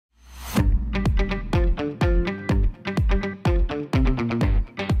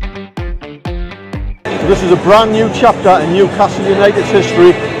This is a brand new chapter in Newcastle United's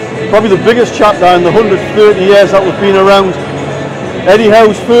history, probably the biggest chapter in the 130 years that we've been around. Eddie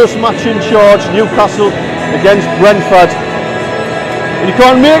Howe's first match in charge, Newcastle against Brentford, and he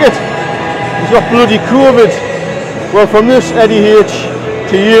can't make it. He's got bloody COVID. Well, from this Eddie H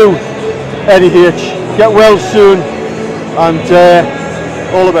to you, Eddie H, get well soon, and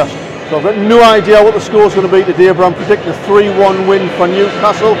all the best. So I've got no idea what the score's going to be today, but I'm predicting a 3-1 win for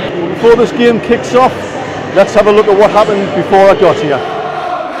Newcastle. Before this game kicks off, let's have a look at what happened before I got here.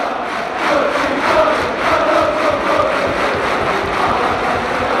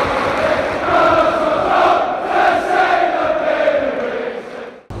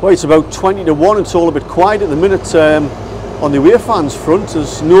 Well, it's about 20 to 1. It's all a bit quiet at the minute on the away fans front.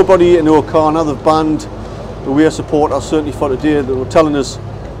 There's nobody in O'Connor. They've banned the away supporters certainly for today. They were telling us,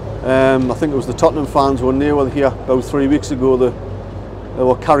 I think it was the Tottenham fans when they were here about 3 weeks ago, they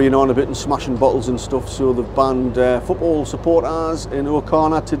were carrying on a bit and smashing bottles and stuff, so they've banned football supporters in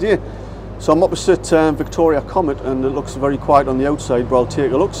O'Connor today. So I'm opposite Victoria Comet and it looks very quiet on the outside, but I'll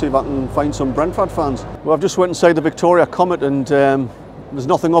take a look, see if I can find some Brentford fans. Well, I've just went inside the Victoria Comet and there's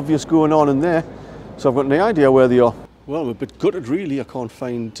nothing obvious going on in there, so I've got no idea where they are. Well, I'm a bit gutted really. I can't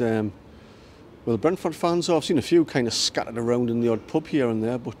find where the Brentford fans are. I've seen a few kind of scattered around in the odd pub here and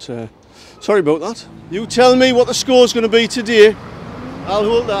there, but sorry about that. You tell me what the score's going to be today. I'll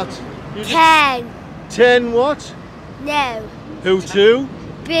hold that. 10. 10 what? No. Who to?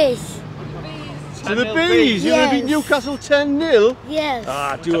 Bees. To the Bees? You're going to beat Newcastle 10-0? Yes.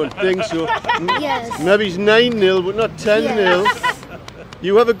 Ah, I don't think so. Yes. Maybe it's 9-0, but not 10-0. Yes.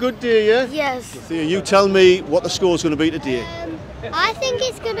 You have a good day, yeah? Yes. Thea, you tell me what the score's going to be today. I think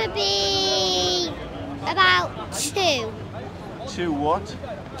it's going to be about 2. 2 what?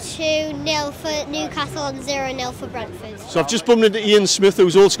 2-0 for Newcastle and 0-0 for Brentford. So I've just bumped into Ian Smith,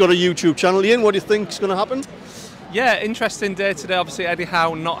 who's also got a YouTube channel. Ian, what do you think is going to happen? Yeah, interesting day today. Obviously, Eddie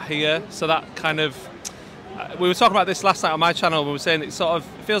Howe not here, so that kind of... we were talking about this last night on my channel. We were saying it sort of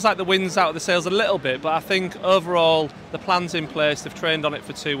feels like the wind's out of the sails a little bit, but I think overall the plan's in place. They've trained on it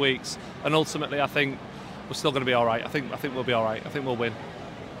for 2 weeks, and ultimately I think we're still going to be all right. I think we'll be all right. I think we'll win.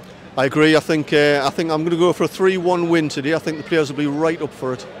 I agree. I think I'm going to go for a 3-1 win today. I think the players will be right up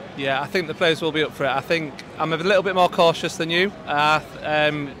for it. Yeah, I think the players will be up for it. I think I'm a little bit more cautious than you.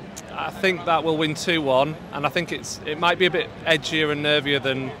 I think that we'll win 2-1, and I think it might be a bit edgier and nervier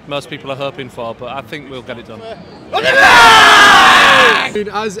than most people are hoping for, but I think we'll get it done.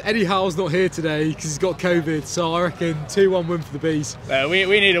 As Eddie Howe's not here today because he's got COVID, so I reckon 2-1 win for the Bees. We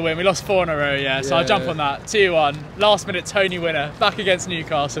need a win. We lost 4 in a row, yeah. So I'll jump on that. 2-1. Last minute Tony winner back against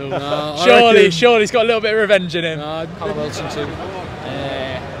Newcastle. Surely he's got a little bit of revenge in him. Callum Wilson too.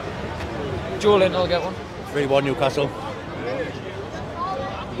 Joe Linton will get one. 3-1 Newcastle.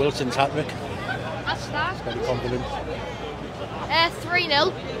 Wilson's hat-trick. That's that. Very confident.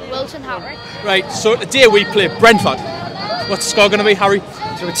 3-0. Wilson hat-trick. Right, so today we play Brentford. What's the score going to be, Harry?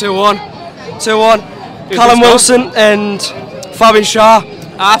 It's going to be 2-1. 2-1. Callum Wilson and Fabian Shaw.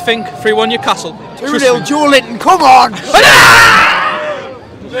 I think 3-1 Newcastle. 2-0 Joe Linton, come on! Newcastle!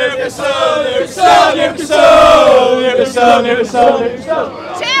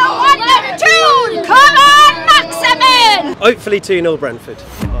 2-1 Neptune! Come on, Maximin! Hopefully 2-0 Brentford.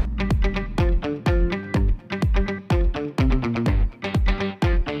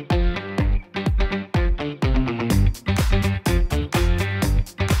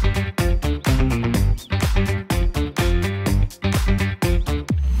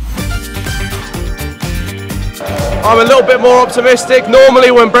 I'm a little bit more optimistic.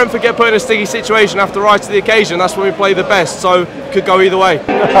 Normally when Brentford get put in a sticky situation, have to rise to the occasion. That's when we play the best, so it could go either way.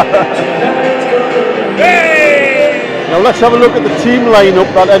 Now let's have a look at the team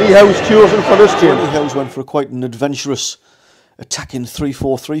lineup that Eddie Howe's chosen for this game. Eddie Howe's went for quite an adventurous attacking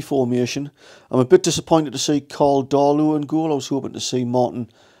 3-4-3 formation. I'm a bit disappointed to see Carl Darlow in goal. I was hoping to see Martin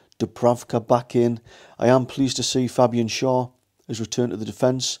Dubravka back in. I am pleased to see Fabian Shaw has returned to the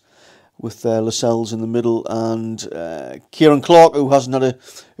defence, with Lascelles in the middle and Kieran Clark, who hasn't had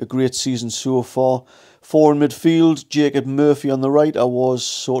a great season so far. 4 in midfield, Jacob Murphy on the right. I was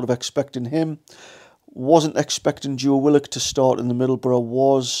sort of expecting him. Wasn't expecting Joe Willock to start in the middle, but I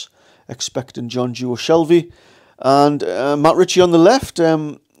was expecting John Joe Shelvey. And Matt Ritchie on the left.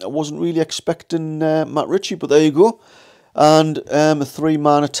 I wasn't really expecting Matt Ritchie, but there you go. And a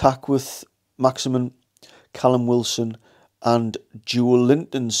 3-man attack with Maximin, Callum Wilson and Joe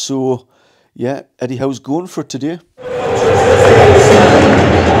Linton. So, yeah, Eddie Howe's going for it today.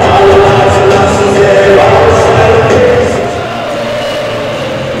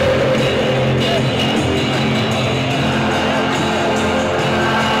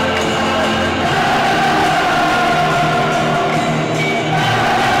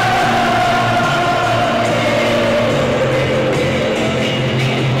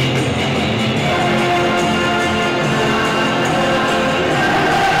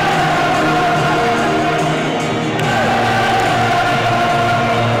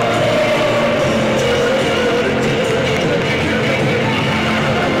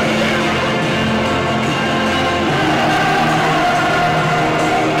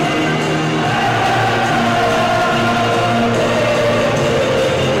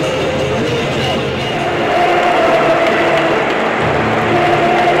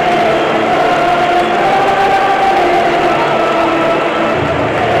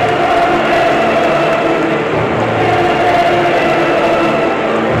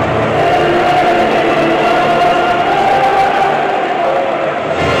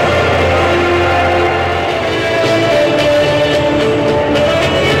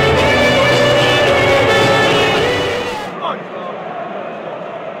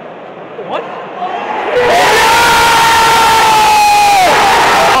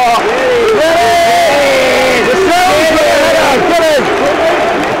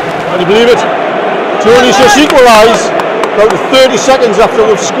 Can you believe it? Tony's just equalised about 30 seconds after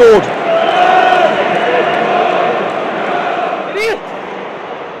we've scored.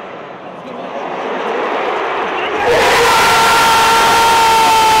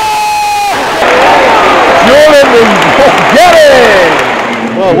 Get it!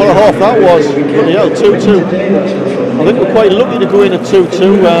 Well, what a half that was. Bloody hell, 2-2. I think we're quite lucky to go in at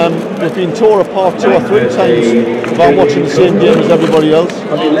 2-2. We've been tore apart 2 or 3 times about watching the same game as everybody else.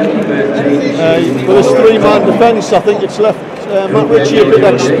 With this 3-man defence, I think it's left Matt Ritchie a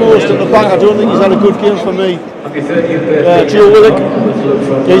bit exposed at the back. I don't think he's had a good game for me. Joe Willock,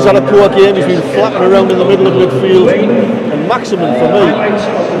 he's had a poor game. He's been flapping around in the middle of midfield. And Maximin, for me,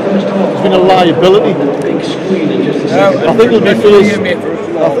 has been a liability. I think he'll be phased.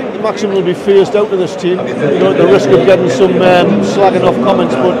 I think Maximin will be phased out of this team. You know, at the risk of getting some slagging off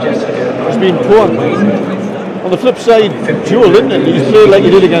comments, but he's been poor. On the flip side, Joe Linton, he's played like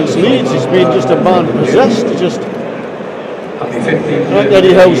he did against Leeds. He's been just a man possessed. Like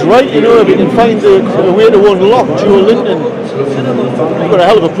Eddie Howe's right, you know, if he can find a way to unlock Joe Linton, we've got a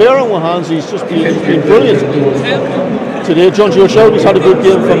hell of a player on our hands. He's been brilliant. Today, John Joe Shelby's had a good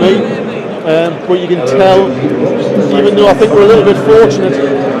game for me, but you can tell, even though I think we're a little bit fortunate,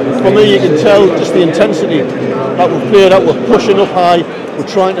 for me you can tell just the intensity that we've played out. We're pushing up high, we're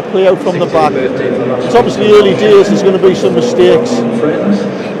trying to play out from the back. It's obviously early days, there's going to be some mistakes.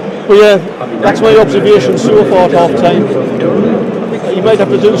 But yeah, that's my observation so far at half time. You might have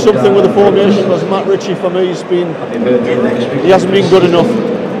to do something with the formation, because Matt Ritchie for me he hasn't been good enough.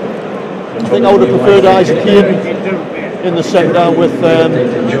 I think I would have preferred Isaac Hayden in the centre with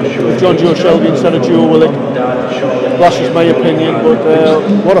John Joe Shelby instead of Joe Willock. That's just my opinion, but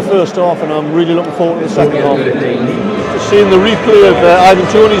what a first half, and I'm really looking forward to the second half. Just seeing the replay of Ivan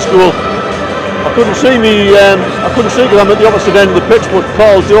Toney's goal. I couldn't see because I'm at the opposite end of the pitch, but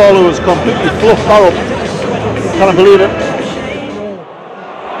Carl Darlow has completely fluffed that up. Can't believe it.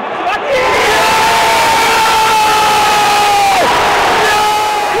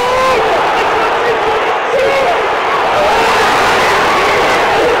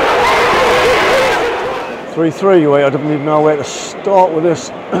 I don't even know where to start with this.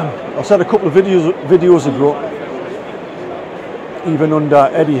 I said a couple of videos ago, even under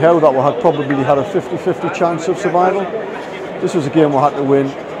Eddie Howe, that we had probably had a 50-50 chance of survival. This was a game we had to win.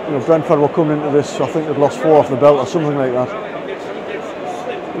 You know, Brentford were coming into this, I think they'd lost 4 off the belt or something like that.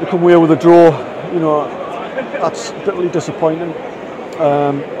 To come away with a draw, you know, that's bitterly disappointing.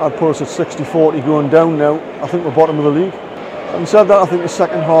 I'd put us at 60-40 going down now. I think we're bottom of the league. Having said that, I think the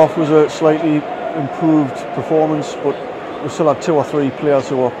second half was a slightly improved performance, but we still had 2 or 3 players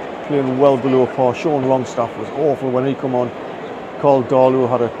who were playing well below par. Sean Longstaff was awful when he come on. Carl Darlow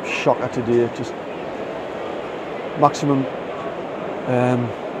had a shocker today. Just Maximum,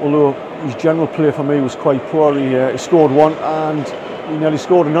 although his general play for me was quite poor, he scored 1 and he nearly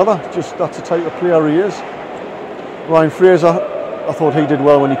scored another. Just that's the type of player he is. Ryan Fraser, I thought he did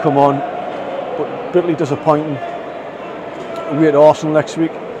well when he come on, but bitterly disappointing. Away at Arsenal next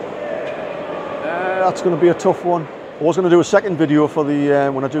week. That's going to be a tough one. I was going to do a second video for the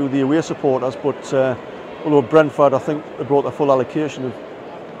when I do the away supporters, but although Brentford, I think they brought their full allocation of,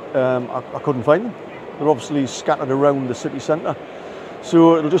 I couldn't find them. They're obviously scattered around the city centre.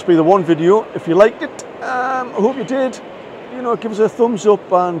 So it'll just be the one video. If you liked it, I hope you did. You know, give us a thumbs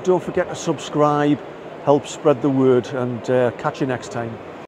up and don't forget to subscribe. Help spread the word, and catch you next time.